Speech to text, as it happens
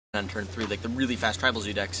on turn 3, like the really fast Tribal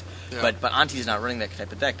Zoo decks. Yeah. But Antti's not running that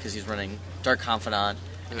type of deck because he's running Dark Confidant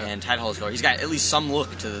and Tidehall Scholar. He's got at least some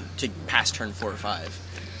look to past turn 4 or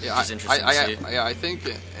 5. Yeah, which is interesting to see. I think,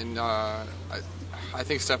 and I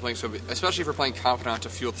think Steplings would be, especially if we're playing Confidant to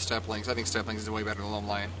fuel the Steplings. I think Steplings is way better than Loam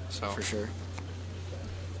Lion. So for sure.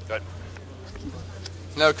 Good.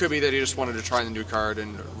 No, it could be that he just wanted to try the new card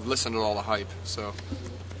and listen to all the hype. So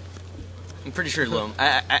I'm pretty sure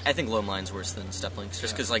I think Loam Lion's worse than Steplings,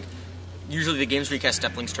 just because like usually the games where you cast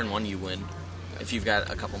Steplings turn 1 you win if you've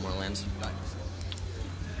got a couple more lands.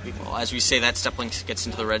 Well, as we say that, Steplings gets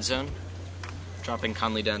into the red zone, dropping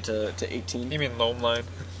Conley down to 18. You mean Loam Line?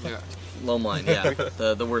 yeah. Loam Line, yeah,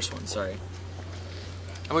 the worst one. Sorry.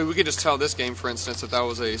 I mean, we could just tell this game, for instance, that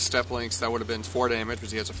was a Steplings, that would have been 4 damage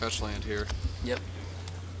because he has a fetch land here. Yep.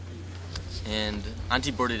 And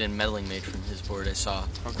Antti boarded in Meddling Mage from his board, I saw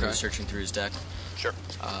when he was searching through his deck. Sure.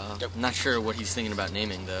 I'm not sure what he's thinking about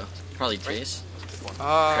naming, though. Probably Jace?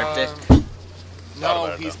 Cryptic?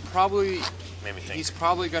 No, he's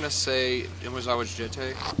probably going to say Imuzawa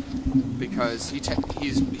Jete because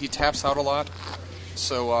he taps out a lot.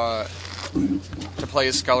 So, to play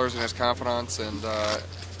his Scholars and his Confidants, and I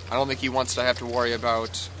don't think he wants to have to worry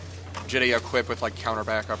about Jete equip with like counter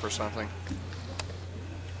backup or something.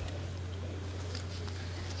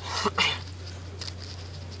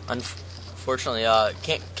 Unfortunately,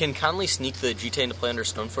 can Conley sneak the GT into play under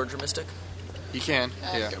Stoneforger Mystic? He can,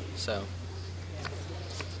 yeah. So,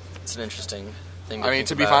 it's an interesting thing. I mean,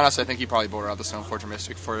 to be honest, I think he probably boarded out the Stoneforger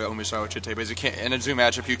Mystic for Umezawa Jete, because you can't, in a Zoo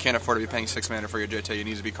matchup, you can't afford to be paying 6 mana for your Jete. You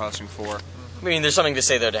need to be costing 4. I mean, there's something to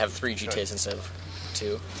say, though, to have 3 GTs instead of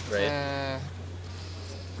 2, right?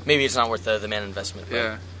 Maybe it's not worth the mana investment.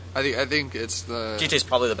 Yeah, I think it's the... GT's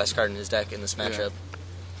probably the best card in his deck in this matchup.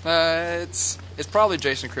 It's probably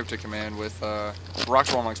Jason Cryptic Command with Rock's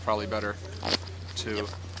Warmonk's probably better too. Yep.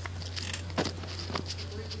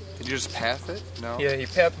 Did you just path it? No. Yeah, he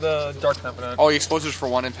pathed the Dark Confidant. Oh, he explosives for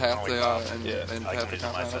 1 and path the path the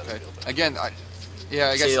Confidant. Okay. Again, I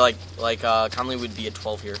guess. See, like Conley would be at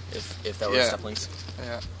 12 here if that were Steplings.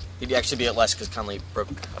 Yeah. He'd actually be at less because Conley broke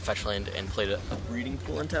a fetch land and played a Breeding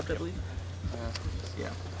Pool untapped, I believe. Yeah.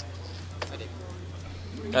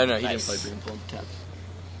 No, he didn't play Breeding Pool untapped.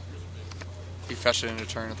 He fetched it in a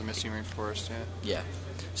turn at the Misty Rainforest, Yeah.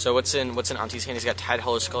 So what's in Antti's hand? He's got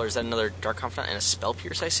Tidehall Scholar. Is that another Dark Confidant and a Spell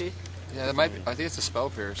Pierce, I see? Yeah, that might be, I think it's a Spell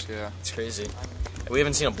Pierce, yeah. It's crazy. We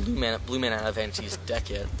haven't seen a blue mana out of Antti's deck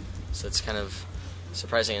yet, so it's kind of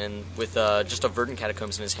surprising. And with just a Verdant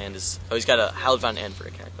Catacombs in his hand, he's got a Hallowed and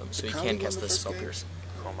Verdant Catacombs, so he can cast this Spell Pierce.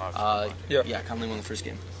 Yeah, Conley won the first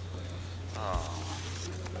game. Oh.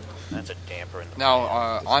 That's a damper in the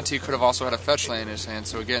Now, Antti could have also had a fetch land in his hand,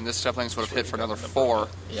 so again, this Steplings would have hit for another 4.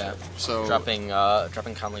 Yeah, so dropping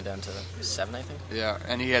Conley down to 7, I think. Yeah,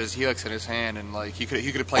 and he had his Helix in his hand, and like he could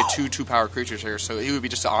have played 2 power creatures here, so he would be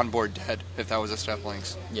just onboard dead if that was a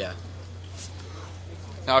Steplings. Yeah.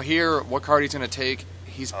 Now here, what card he's going to take?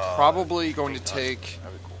 He's probably going to take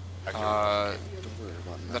the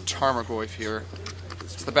Tarmogoyf here.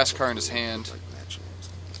 It's the best card in his hand.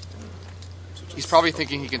 He's probably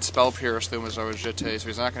thinking he can Spell Pierce the Umezawa Jete, so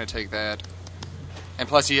he's not going to take that. And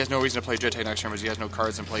plus, he has no reason to play Jete next turn because he has no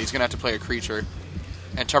cards in play. He's going to have to play a creature.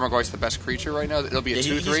 And Tarmogoyf's the best creature right now. It'll be a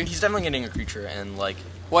 2/3. He's definitely getting a creature, and like...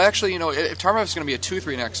 Well, actually, if Tarmogoyf's going to be a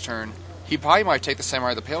 2/3 next turn, he probably might take the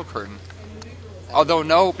Samurai of the Pale Curtain. Although,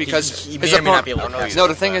 no, because he may or may not be able to cast No,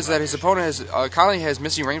 the thing is that his opponent has... Conley has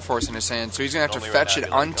Misty Rainforest in his hand, so he's going to have to fetch an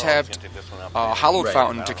untapped Hallowed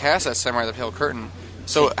Fountain to cast that Samurai of the Pale Curtain.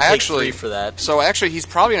 So actually, he's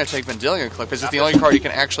probably going to take Vendilion Clip because it's the only card he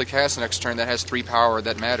can actually cast the next turn that has 3 power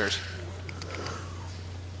that matters.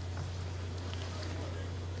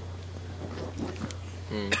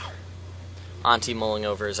 Antti mulling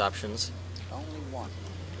over his options. Only one.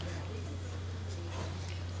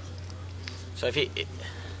 So if he,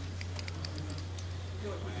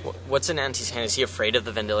 what's in Antti's hand? Is he afraid of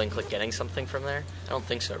the Vendilion Click getting something from there? I don't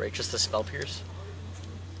think so, right? Just the Spell Pierce,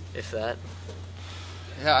 if that.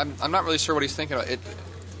 Yeah, I'm not really sure what he's thinking about.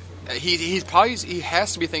 He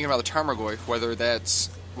has to be thinking about the Tarmogoyf, whether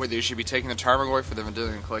he should be taking the Tarmogoyf or the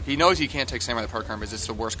Vendilion Click. He knows he can't take Samurai of the Pale Curtain because it's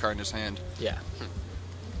the worst card in his hand. Yeah.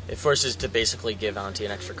 It forces to basically give Antti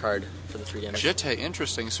an extra card for the 3 damage. Jete,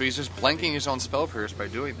 interesting. So he's just blanking his own Spell Pierce by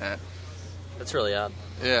doing that. That's really odd.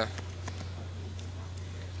 Yeah.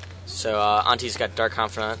 So Antti's got Dark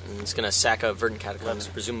Confidant and he's going to sack a Verdant Catacombs,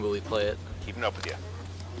 presumably play it. Keeping up with you.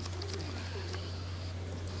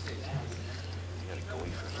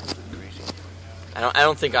 I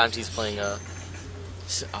don't think Antti's playing a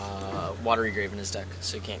Watery Grave in his deck,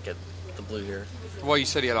 so he can't get the blue here. Well, you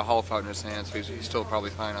said he had a Hollow Out in his hand, so he's still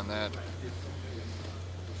probably fine on that.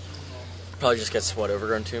 Probably just gets, what,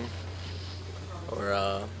 Overgrown Tomb? Or,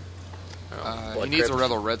 I don't know, he needs Crypt? a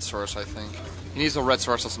rather red source, I think. He needs a red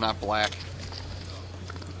source that's not black.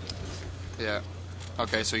 Yeah.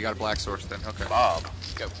 Okay, so you got a black source then. Okay. Bob.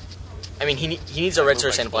 Go. I mean, he needs a red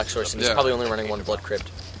source and a black source, and he's probably only running one Blood Crypt.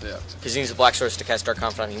 Yeah. Because he needs a black source to cast Dark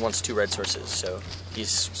Confidant, and he wants 2 red sources, so he's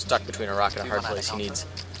stuck between a rock and a hard place. He needs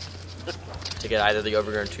to get either the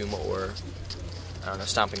Overgrown Tomb or, I don't know,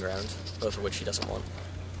 Stomping Ground, both of which he doesn't want.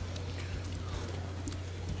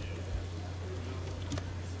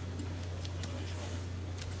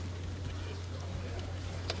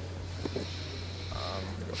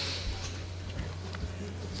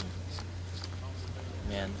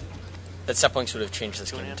 Man, that Steplinks would have changed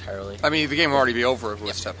this game entirely. I mean, the game would already be over if it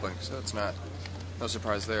was Stepling, so it's not no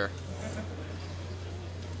surprise there.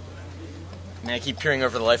 I mean, I keep peering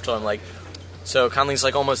over the life total. I'm like, so Conley's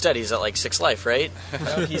like almost dead. He's at like 6 life, right?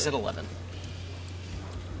 No, he's at 11.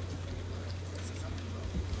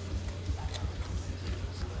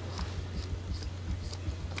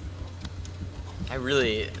 I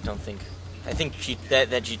really don't think. I think that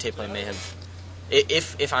GTA play may have.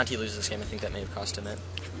 If Antti loses this game, I think that may have cost him it.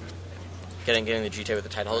 Getting the GTA with the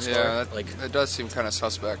tight hull score. Yeah, it does seem kind of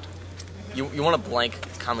suspect. You want to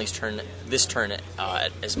blank Conley's turn this turn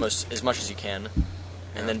as much as you can,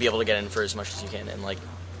 and then be able to get in for as much as you can. And like,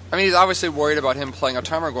 I mean, he's obviously worried about him playing a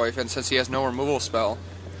Tarmogoyf, and since he has no removal spell,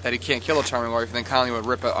 that he can't kill a Tarmogoyf, and then Conley would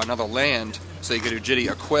rip another land, so he could do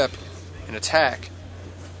Jitty equip and attack.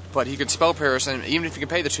 But he could spell Paris, and even if you can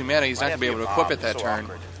pay the 2 mana, he's not going to be able to equip it that turn.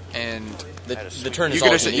 Awkward. And the turn is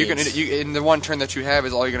all he needs. in the one turn that you have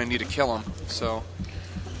is all you're going to need to kill him. So.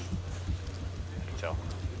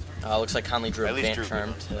 Looks like Conley drew a At least Vant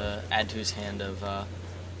Charm to add to his hand of.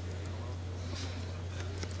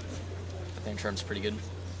 Vant Charm's pretty good.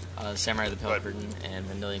 Samurai of the Pale Curtain and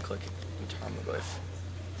Vanillion Click and Tarmogoyf.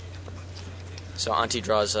 So Antti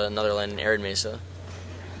draws another land in Arid Mesa.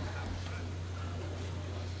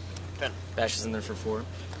 10. Bashes in there for 4.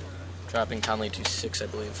 Dropping Conley to 6, I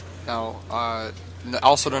believe. Now,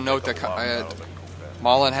 also to note that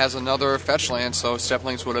Malin has another fetch land, so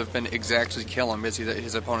Steplinks would have been exactly kill him.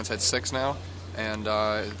 His opponent's had 6 now, and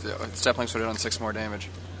Steplinks would have done 6 more damage.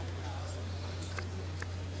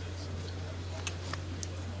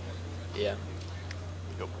 Yeah.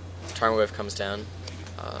 Yep. Tarmogoyf comes down.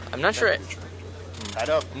 I'm not sure. Tied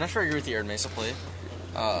up. I'm not sure I agree with the Arid Mesa play.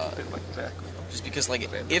 Just because, like,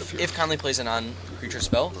 if Conley plays a non-creature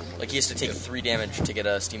spell, like, he has to take 3 damage to get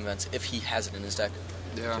a Steam Event if he has it in his deck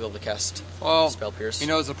to be able to cast Spell Pierce. He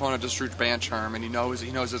knows his opponent just drew Band Charm, and he knows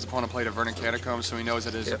his opponent played a Verdant Catacomb, so he knows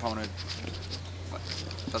that his opponent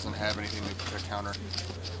doesn't have anything to counter.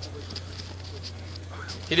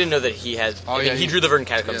 He didn't know that he had. He drew the Verdant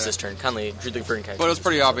Catacombs this turn. Conley drew the Verdant Catacombs. But it was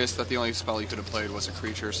pretty obvious that the only spell he could have played was a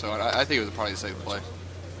creature, so I think it was probably a safe play.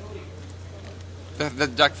 The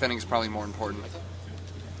deck thinning is probably more important.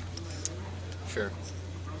 Sure.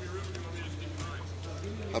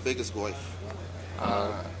 How big is Goyf?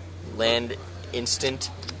 Land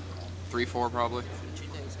instant. 3/4 probably.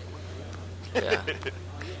 Yeah.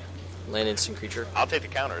 Land instant creature. I'll take the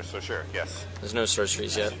counters, so sure, yes. There's no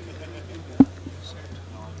sorceries yet.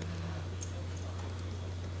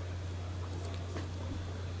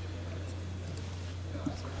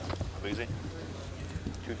 Easy.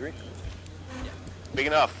 2-3? Big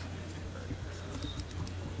enough.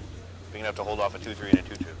 Big enough to hold off a 2-3 and a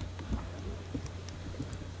 2-2.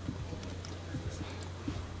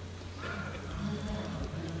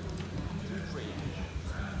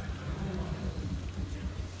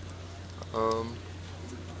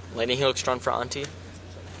 Lightning Helixtron for Antti.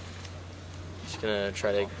 Just gonna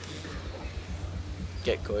try to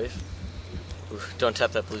get Goyf. Ooh, don't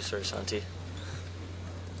tap that blue source, Antti.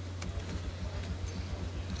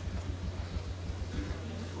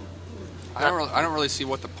 I don't really see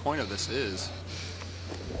what the point of this is.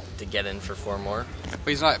 To get in for 4 more. But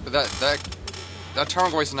he's not. But that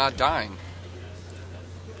Tarmogoyf's not dying.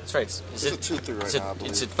 That's right. It's a 2-3 right now, I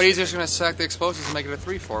believe. But he's just going to sack the explosives and make it a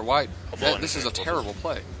 3/4. Why? This is a terrible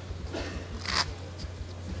play.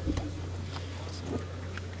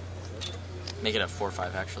 Make it a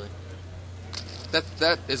 4/5 actually.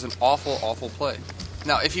 That is an awful play.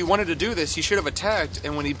 Now, if he wanted to do this, he should have attacked,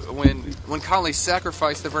 and when Conley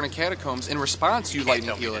sacrificed the Verdant Catacombs, in response, you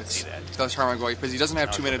Lightning Helix the Tarmogoyf, because he doesn't have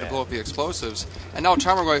 2 minutes to blow up the explosives, and now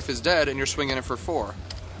Tarmogoyf is dead, and you're swinging it for 4.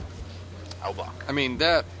 I'll block. I mean,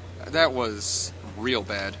 that was real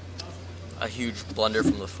bad. A huge blunder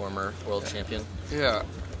from the former world champion. Yeah.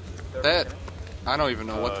 I don't even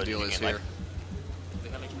know what the deal is here.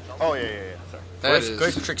 Oh, yeah. Sorry. That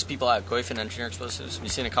Goif tricks people out. Goif and engineer explosives.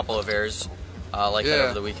 We've seen a couple of errors like that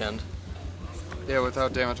over the weekend. Yeah,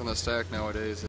 without damage on the stack nowadays.